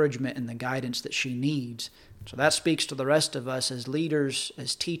encouragement and the guidance that she needs. So that speaks to the rest of us as leaders,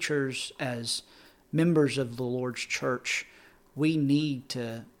 as teachers, as members of the Lord's church. We need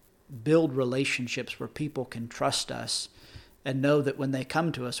to build relationships where people can trust us and know that when they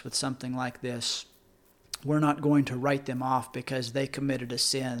come to us with something like this, we're not going to write them off because they committed a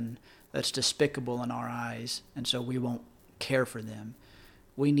sin that's despicable in our eyes, and so we won't care for them.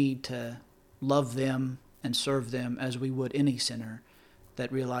 We need to love them and serve them as we would any sinner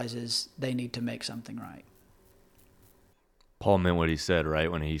that realizes they need to make something right. Paul meant what he said,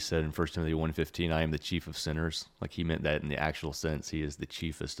 right? When he said in 1 Timothy 1:15, I am the chief of sinners. Like, he meant that in the actual sense, he is the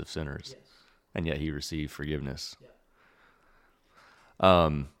chiefest of sinners. Yes. And yet he received forgiveness. Yeah.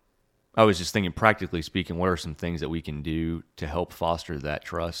 I was just thinking, practically speaking, what are some things that we can do to help foster that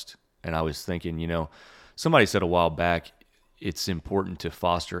trust? And I was thinking, somebody said a while back, it's important to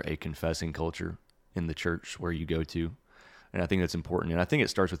foster a confessing culture in the church where you go to. And I think that's important. And I think it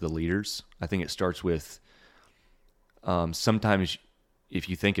starts with the leaders. I think it starts with sometimes, if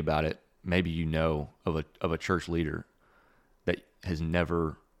you think about it, maybe of a church leader that has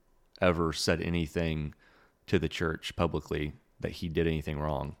never, ever said anything to the church publicly that he did anything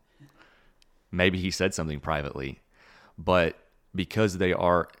wrong. Maybe he said something privately, but because they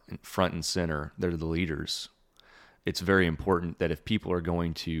are front and center, they're the leaders, it's very important that if people are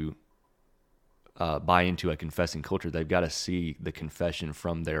going to buy into a confessing culture, they've got to see the confession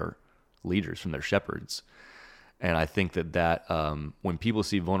from their leaders, from their shepherds. And I think that when people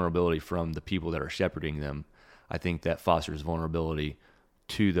see vulnerability from the people that are shepherding them, I think that fosters vulnerability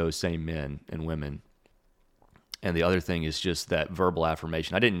to those same men and women. And the other thing is just that verbal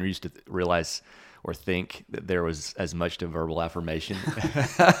affirmation. I didn't used to realize or think that there was as much to verbal affirmation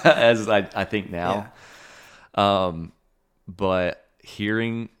as I think now. Yeah. But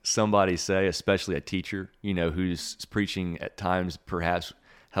hearing somebody say, especially a teacher, who's preaching at times perhaps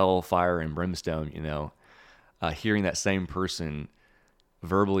hell, fire, and brimstone, hearing that same person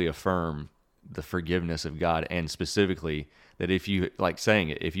verbally affirm the forgiveness of God, and specifically that if you, like saying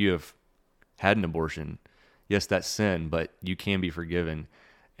it, if you have had an abortion, yes, that's sin, but you can be forgiven,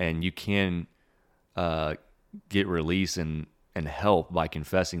 and you can get release and help by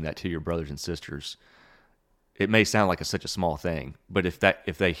confessing that to your brothers and sisters. It may sound like such a small thing, but if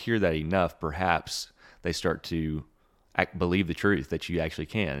they hear that enough, perhaps they start to believe the truth that you actually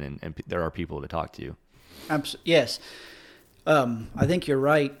can, and there are people to talk to. Yes. I think you're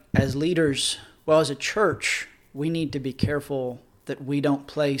right. As leaders, as a church, we need to be careful that we don't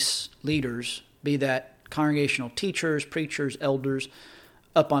place leaders, be that congregational teachers, preachers, elders,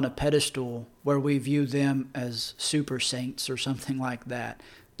 up on a pedestal where we view them as super saints or something like that.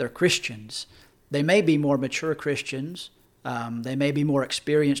 They're Christians. They may be more mature Christians. They may be more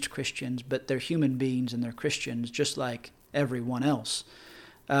experienced Christians, but they're human beings and they're Christians just like everyone else.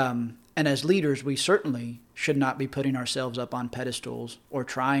 And as leaders, we certainly should not be putting ourselves up on pedestals or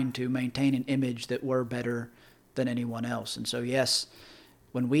trying to maintain an image that we're better than anyone else. And so, yes,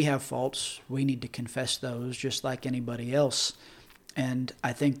 when we have faults, we need to confess those just like anybody else. And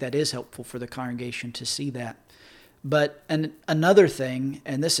I think that is helpful for the congregation to see that. But another thing,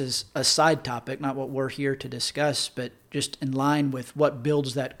 and this is a side topic, not what we're here to discuss, but just in line with what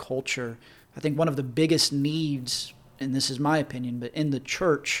builds that culture, I think one of the biggest needs, and this is my opinion, but in the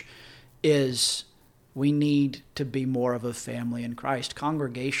church, is we need to be more of a family in Christ.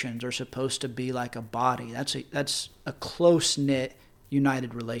 Congregations are supposed to be like a body. That's a close-knit,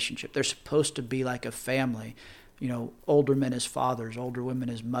 united relationship. They're supposed to be like a family. Older men as fathers, older women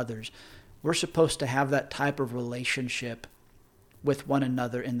as mothers. We're supposed to have that type of relationship with one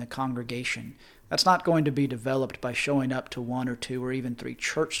another in the congregation. That's not going to be developed by showing up to 1 or 2 or even 3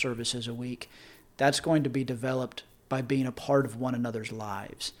 church services a week. That's going to be developed by being a part of one another's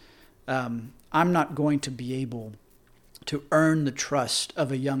lives. I'm not going to be able to earn the trust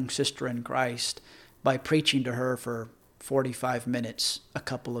of a young sister in Christ by preaching to her for 45 minutes a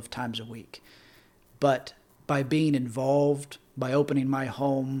couple of times a week. But by being involved, by opening my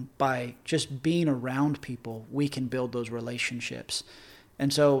home, by just being around people, we can build those relationships.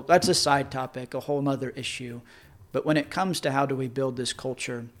 And so that's a side topic, a whole other issue. But when it comes to how do we build this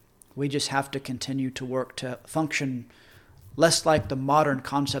culture, we just have to continue to work to function less like the modern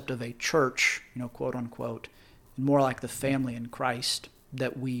concept of a church, quote unquote, and more like the family in Christ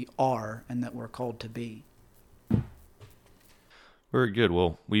that we are and that we're called to be. Very good.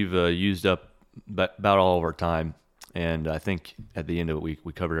 Well, we've used up about all of our time, and I think at the end of it,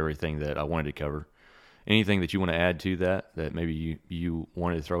 we covered everything that I wanted to cover. Anything that you want to add to that maybe you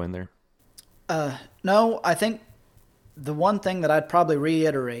wanted to throw in there? No, I think the one thing that I'd probably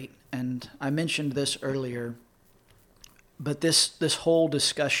reiterate, and I mentioned this earlier, but this whole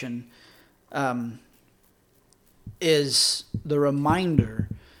discussion is the reminder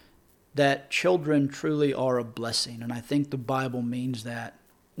that children truly are a blessing, and I think the Bible means that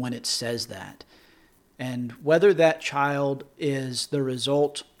when it says that. And whether that child is the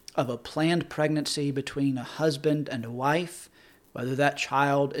result of a planned pregnancy between a husband and a wife, whether that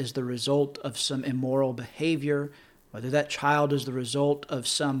child is the result of some immoral behavior, whether that child is the result of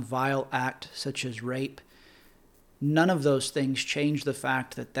some vile act such as rape, none of those things change the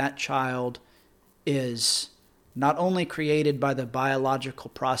fact that that child is not only created by the biological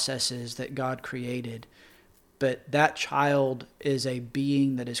processes that God created, but that child is a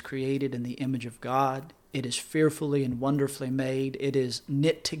being that is created in the image of God. It is fearfully and wonderfully made. It is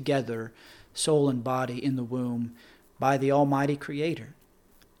knit together, soul and body, in the womb by the Almighty Creator.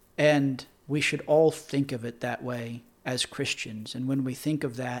 And we should all think of it that way as Christians. And when we think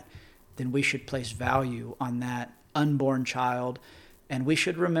of that, then we should place value on that unborn child. And we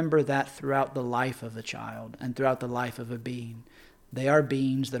should remember that throughout the life of a child and throughout the life of a being. They are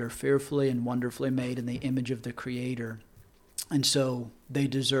beings that are fearfully and wonderfully made in the image of the Creator. And so they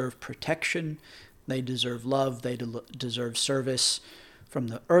deserve protection, they deserve love, they deserve service from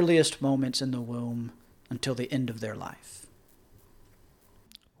the earliest moments in the womb until the end of their life.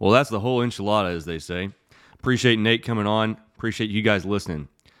 Well, that's the whole enchilada, as they say. Appreciate Nate coming on. Appreciate you guys listening.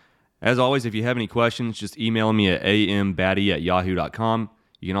 As always, if you have any questions, just email me at ambatty@yahoo.com.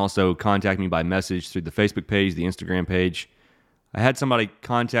 You can also contact me by message through the Facebook page, the Instagram page. I had somebody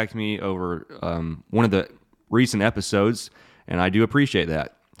contact me over one of the recent episodes, and I do appreciate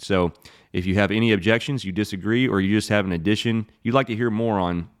that. So if you have any objections, you disagree, or you just have an addition, you'd like to hear more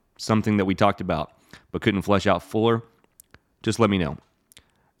on something that we talked about but couldn't flesh out fuller, just let me know.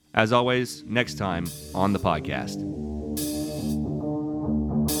 As always, next time on the podcast.